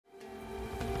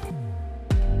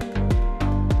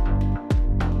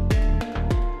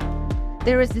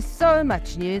There is so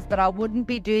much news, but I wouldn't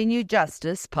be doing you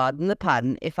justice, pardon the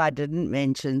pun, if I didn't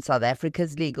mention South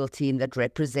Africa's legal team that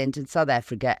represented South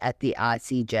Africa at the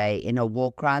ICJ in a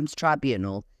war crimes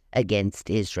tribunal against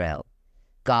Israel.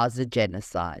 Gaza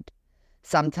genocide.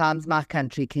 Sometimes my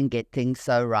country can get things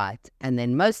so right, and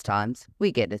then most times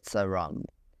we get it so wrong.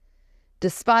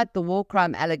 Despite the war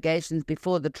crime allegations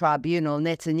before the tribunal,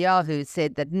 Netanyahu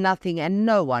said that nothing and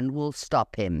no one will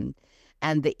stop him.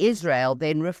 And the Israel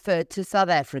then referred to South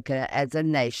Africa as a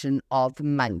nation of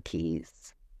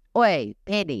monkeys. Oi,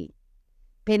 Penny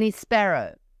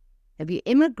Sparrow, have you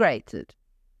immigrated?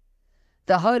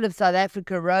 The whole of South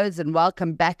Africa rose and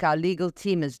welcomed back our legal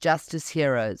team as justice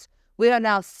heroes. We are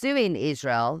now suing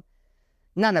Israel.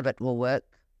 None of it will work.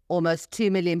 Almost 2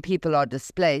 million people are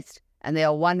displaced, and there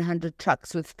are 100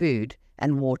 trucks with food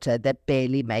and water that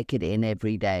barely make it in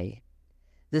every day.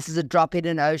 This is a drop in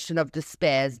an ocean of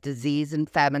despair as disease and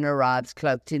famine arrives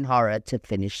cloaked in horror to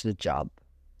finish the job.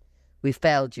 We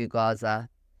failed you, Gaza.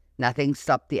 Nothing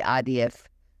stopped the IDF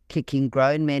kicking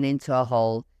grown men into a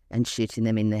hole and shooting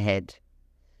them in the head.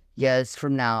 Years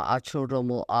from now, our children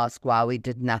will ask why we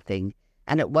did nothing,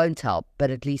 and it won't help,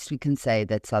 but at least we can say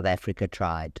that South Africa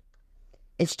tried.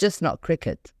 It's just not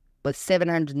cricket. With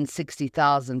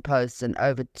 760,000 posts and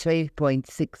over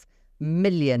 2.6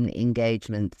 million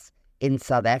engagements, in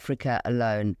South Africa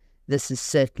alone, this is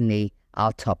certainly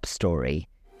our top story.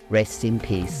 Rest in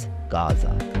peace,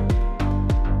 Gaza.